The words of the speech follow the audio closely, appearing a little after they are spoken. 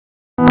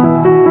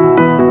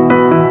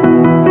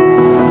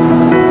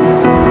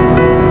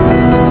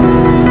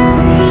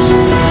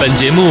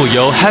节目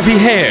由 Happy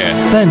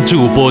Hair 赞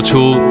助播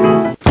出。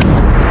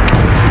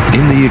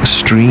In the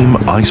extreme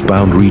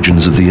ice-bound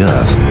regions of the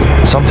Earth,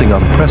 something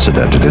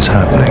unprecedented is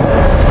happening.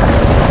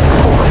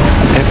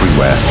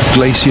 Everywhere,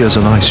 glaciers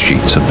and ice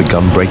sheets have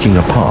begun breaking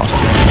apart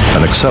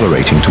and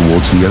accelerating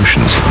towards the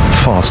oceans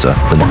faster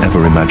than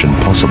ever imagined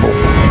possible.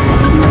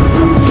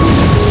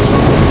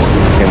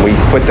 Can we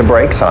put the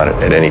brakes on it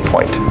at any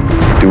point?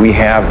 Do we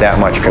have that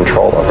much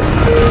control over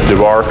it?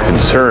 There are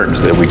concerns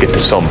that we get to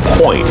some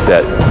point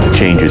that the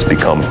changes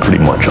become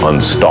pretty much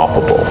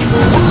unstoppable.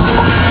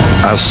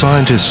 As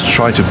scientists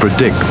try to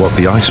predict what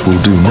the ice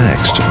will do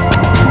next,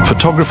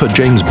 photographer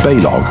James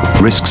Baylog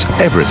risks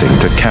everything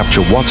to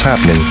capture what's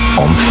happening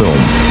on film.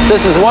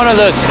 This is one of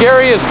the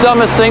scariest,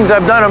 dumbest things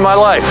I've done in my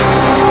life.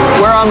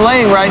 Where I'm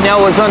laying right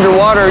now was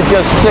underwater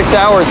just 6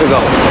 hours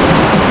ago.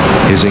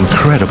 His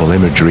incredible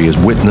imagery is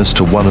witness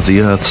to one of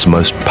the Earth's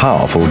most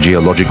powerful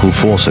geological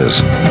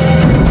forces.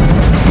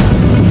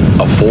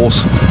 A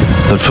force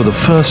that for the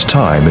first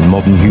time in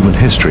modern human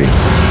history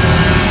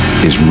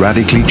is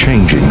radically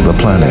changing the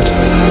planet.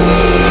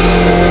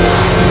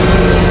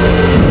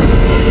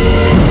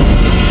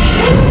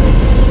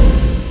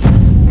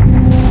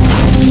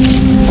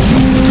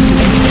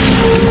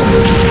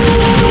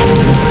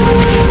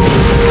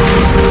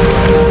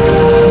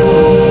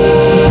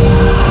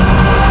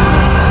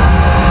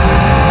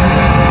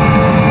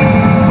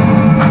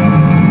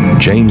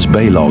 James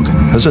Baylog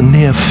has a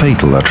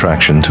near-fatal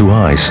attraction to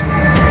ice.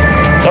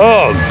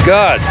 Oh,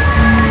 God,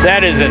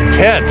 that is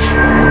intense.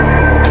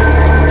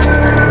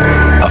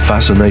 A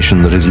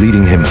fascination that is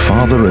leading him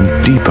farther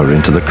and deeper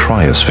into the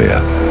cryosphere,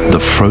 the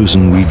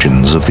frozen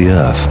regions of the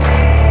Earth.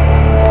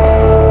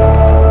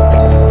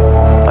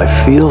 I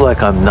feel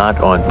like I'm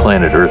not on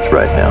planet Earth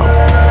right now,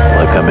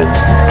 like I'm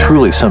in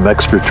truly some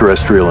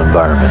extraterrestrial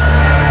environment.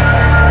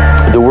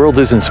 The world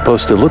isn't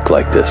supposed to look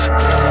like this.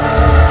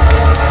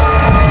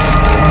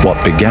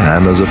 What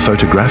began as a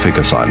photographic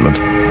assignment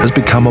has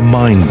become a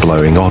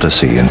mind-blowing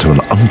odyssey into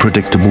an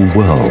unpredictable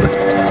world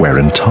where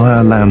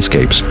entire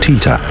landscapes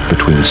teeter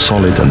between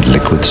solid and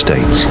liquid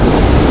states.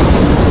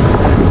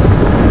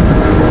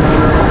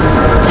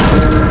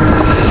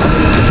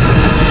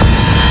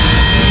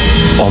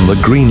 On the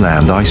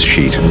Greenland ice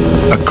sheet,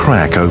 a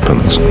crack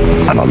opens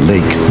and a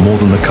lake more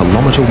than a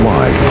kilometer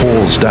wide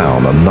pours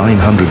down a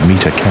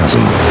 900-meter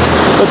chasm.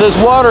 But this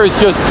water is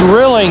just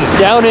drilling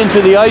down into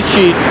the ice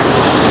sheet.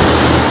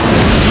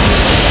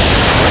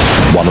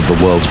 One of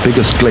the world's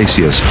biggest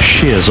glaciers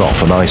shears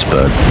off an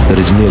iceberg that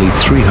is nearly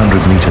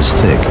 300 meters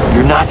thick.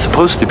 You're not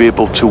supposed to be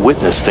able to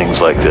witness things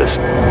like this.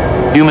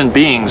 Human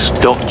beings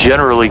don't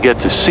generally get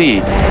to see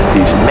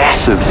these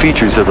massive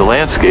features of the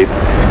landscape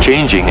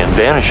changing and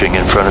vanishing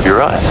in front of your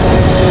eyes.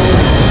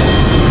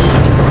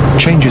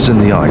 Changes in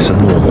the ice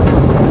are normal.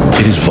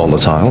 It is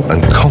volatile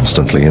and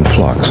constantly in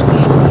flux.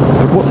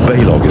 But what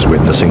Baylog is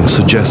witnessing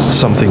suggests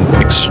something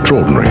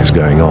extraordinary is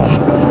going on.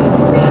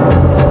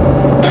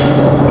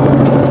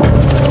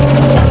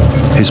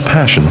 His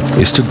passion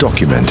is to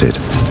document it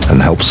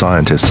and help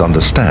scientists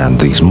understand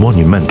these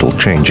monumental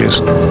changes.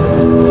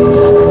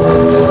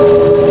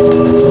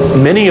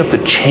 Many of the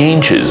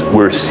changes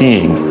we're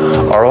seeing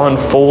are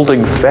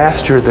unfolding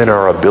faster than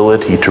our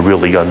ability to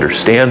really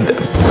understand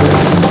them.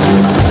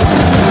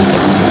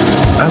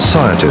 As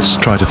scientists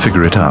try to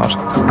figure it out,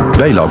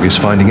 Baylog is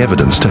finding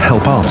evidence to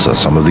help answer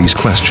some of these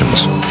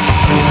questions.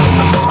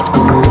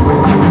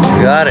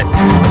 Got it.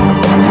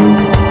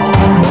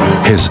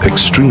 His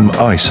Extreme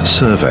Ice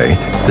Survey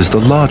is the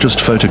largest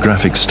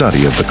photographic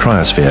study of the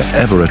cryosphere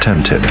ever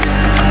attempted.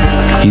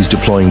 He's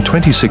deploying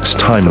 26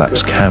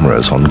 time-lapse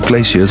cameras on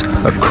glaciers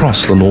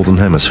across the Northern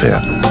Hemisphere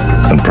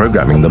and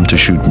programming them to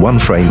shoot one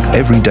frame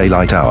every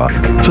daylight hour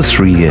for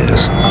 3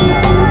 years.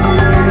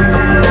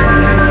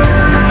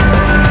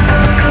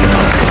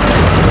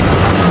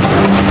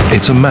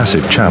 It's a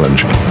massive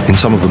challenge in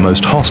some of the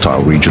most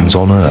hostile regions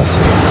on Earth.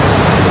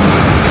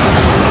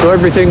 So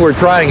everything we're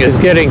trying is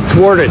getting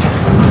thwarted.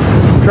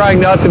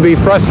 Trying not to be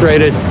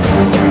frustrated.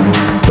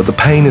 But the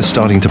pain is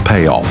starting to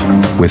pay off,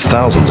 with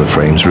thousands of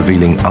frames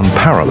revealing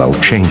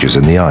unparalleled changes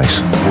in the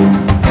ice.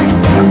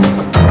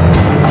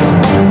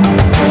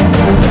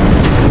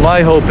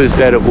 My hope is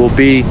that it will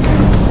be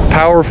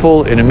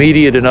powerful and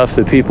immediate enough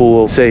that people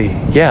will say,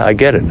 yeah, I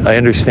get it, I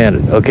understand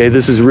it, okay,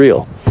 this is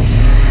real.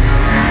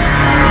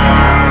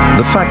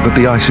 The fact that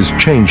the ice is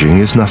changing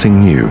is nothing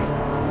new.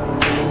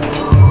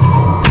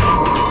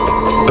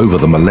 Over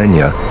the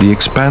millennia, the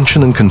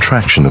expansion and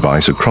contraction of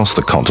ice across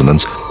the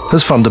continents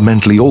has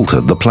fundamentally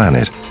altered the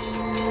planet,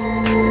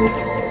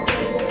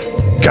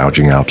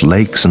 gouging out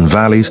lakes and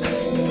valleys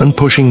and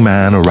pushing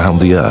man around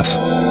the Earth.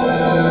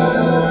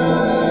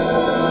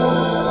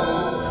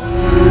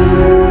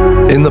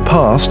 In the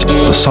past,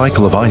 the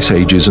cycle of ice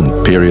ages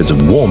and periods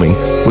of warming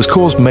was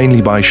caused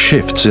mainly by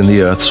shifts in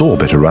the Earth's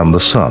orbit around the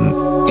Sun.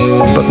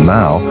 But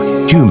now,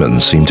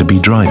 humans seem to be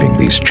driving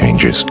these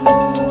changes.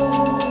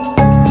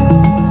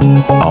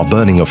 Our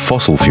burning of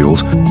fossil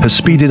fuels has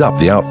speeded up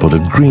the output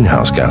of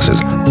greenhouse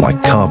gases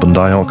like carbon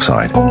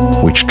dioxide,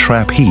 which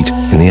trap heat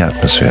in the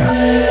atmosphere.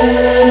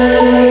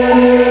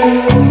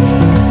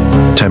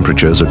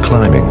 temperatures are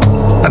climbing,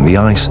 and the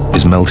ice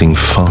is melting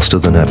faster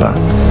than ever.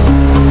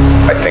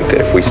 I think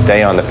that if we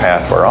stay on the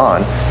path we're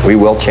on, we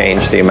will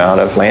change the amount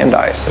of land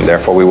ice, and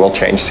therefore we will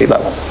change sea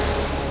level.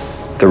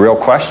 The real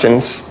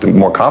questions, the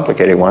more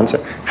complicated ones,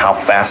 are how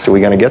fast are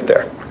we going to get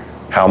there?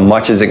 How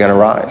much is it going to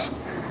rise?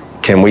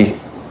 Can we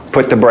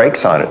put the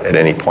brakes on it at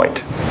any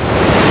point?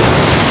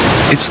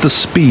 It's the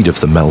speed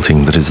of the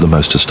melting that is the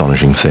most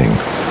astonishing thing.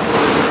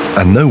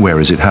 And nowhere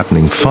is it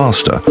happening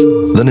faster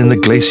than in the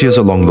glaciers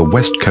along the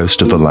west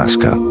coast of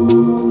Alaska.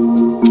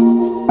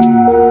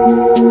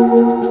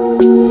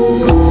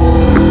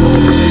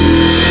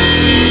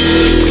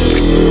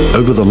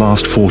 Over the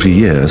last 40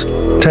 years,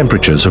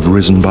 temperatures have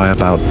risen by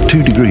about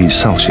 2 degrees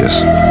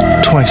Celsius,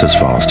 twice as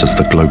fast as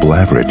the global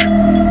average.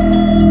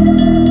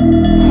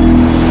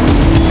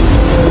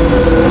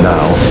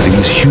 Now,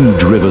 these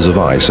huge rivers of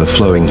ice are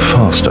flowing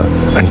faster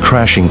and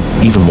crashing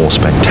even more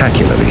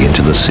spectacularly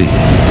into the sea.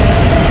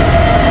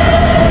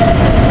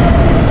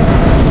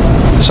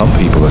 Some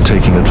people are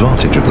taking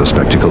advantage of the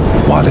spectacle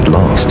while it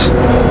lasts.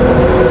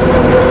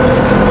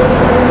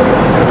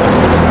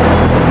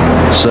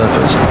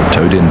 Surfers,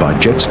 towed in by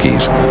jet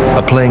skis,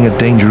 are playing a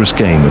dangerous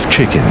game of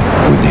chicken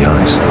with the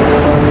ice.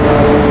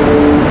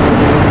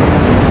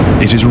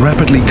 It is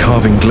rapidly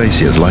carving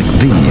glaciers like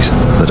these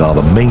that are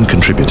the main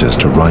contributors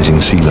to rising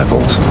sea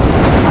levels.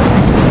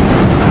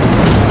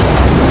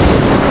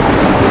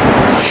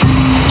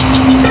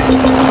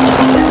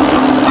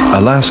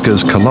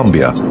 Alaska's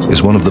Columbia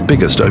is one of the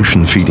biggest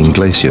ocean-feeding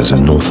glaciers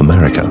in North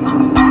America.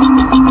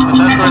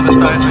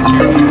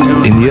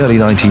 In the early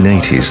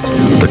 1980s,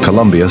 the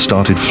Columbia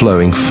started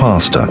flowing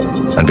faster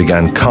and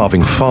began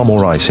carving far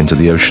more ice into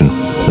the ocean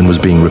than was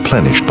being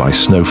replenished by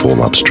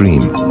snowfall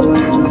upstream.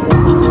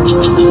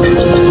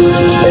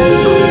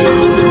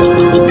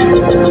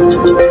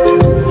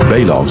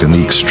 Baylog and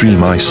the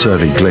Extreme Ice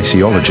Survey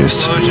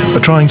glaciologists are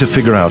trying to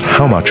figure out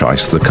how much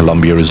ice the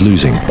Columbia is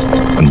losing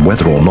and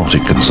whether or not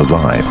it can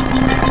survive.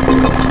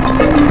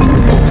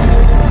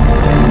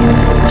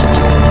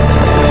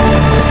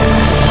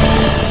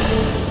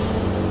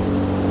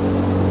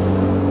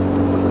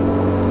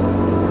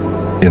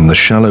 In the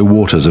shallow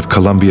waters of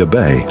Columbia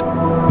Bay,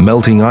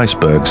 melting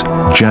icebergs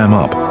jam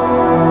up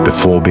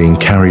before being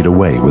carried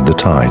away with the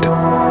tide.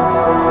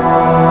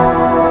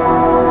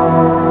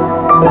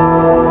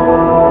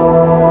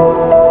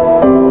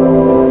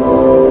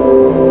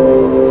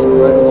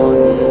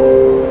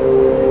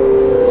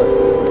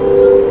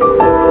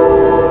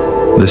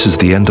 This is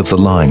the end of the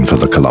line for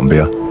the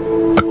Columbia,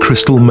 a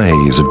crystal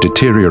maze of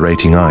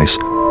deteriorating ice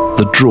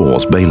that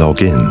draws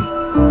Baylog in.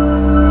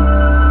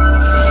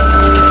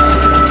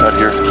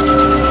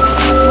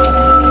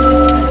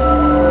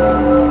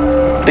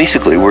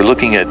 Basically, we're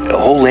looking at a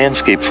whole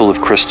landscape full of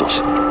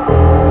crystals.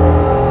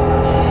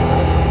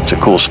 It's a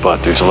cool spot.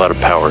 There's a lot of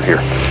power here.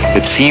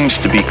 It seems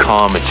to be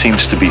calm, it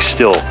seems to be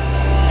still,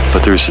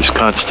 but there's this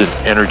constant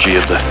energy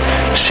of the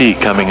sea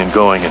coming and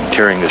going and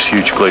carrying this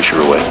huge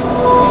glacier away.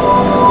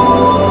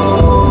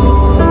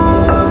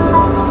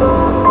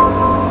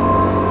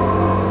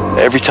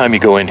 Every time you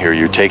go in here,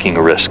 you're taking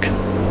a risk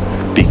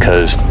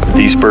because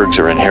these bergs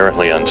are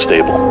inherently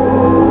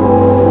unstable.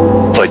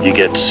 But you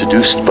get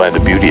seduced by the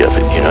beauty of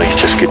it, you know, you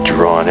just get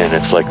drawn in.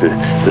 It's like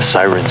the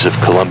sirens of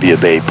Columbia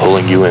Bay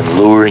pulling you in,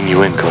 luring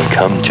you in, going,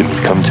 come to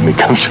me, come to me,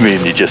 come to me,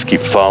 and you just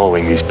keep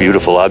following these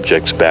beautiful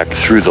objects back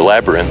through the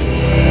labyrinth.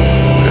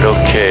 But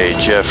okay,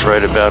 Jeff,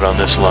 right about on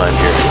this line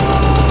here.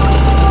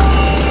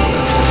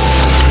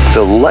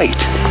 The light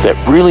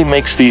that really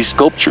makes these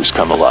sculptures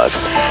come alive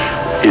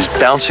is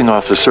bouncing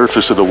off the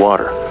surface of the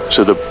water,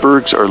 so the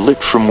bergs are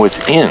lit from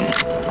within.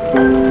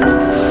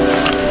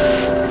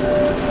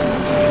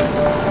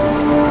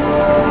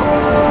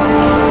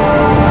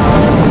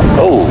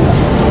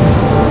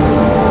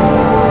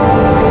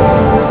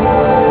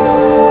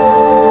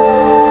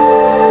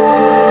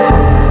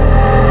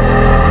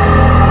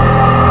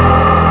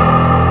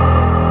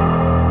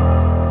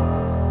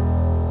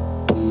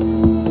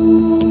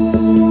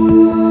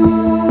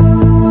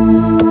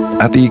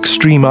 At the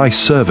Extreme Ice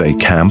Survey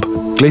camp,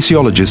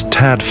 glaciologist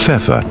Tad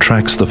Pfeffer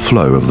tracks the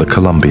flow of the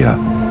Columbia.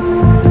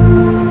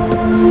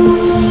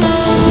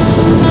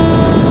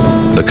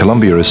 The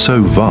Columbia is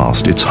so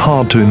vast, it's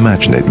hard to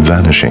imagine it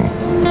vanishing.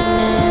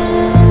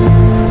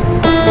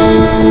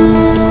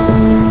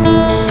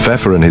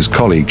 Pfeffer and his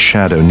colleague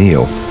Shad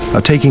O'Neill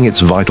are taking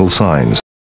its vital signs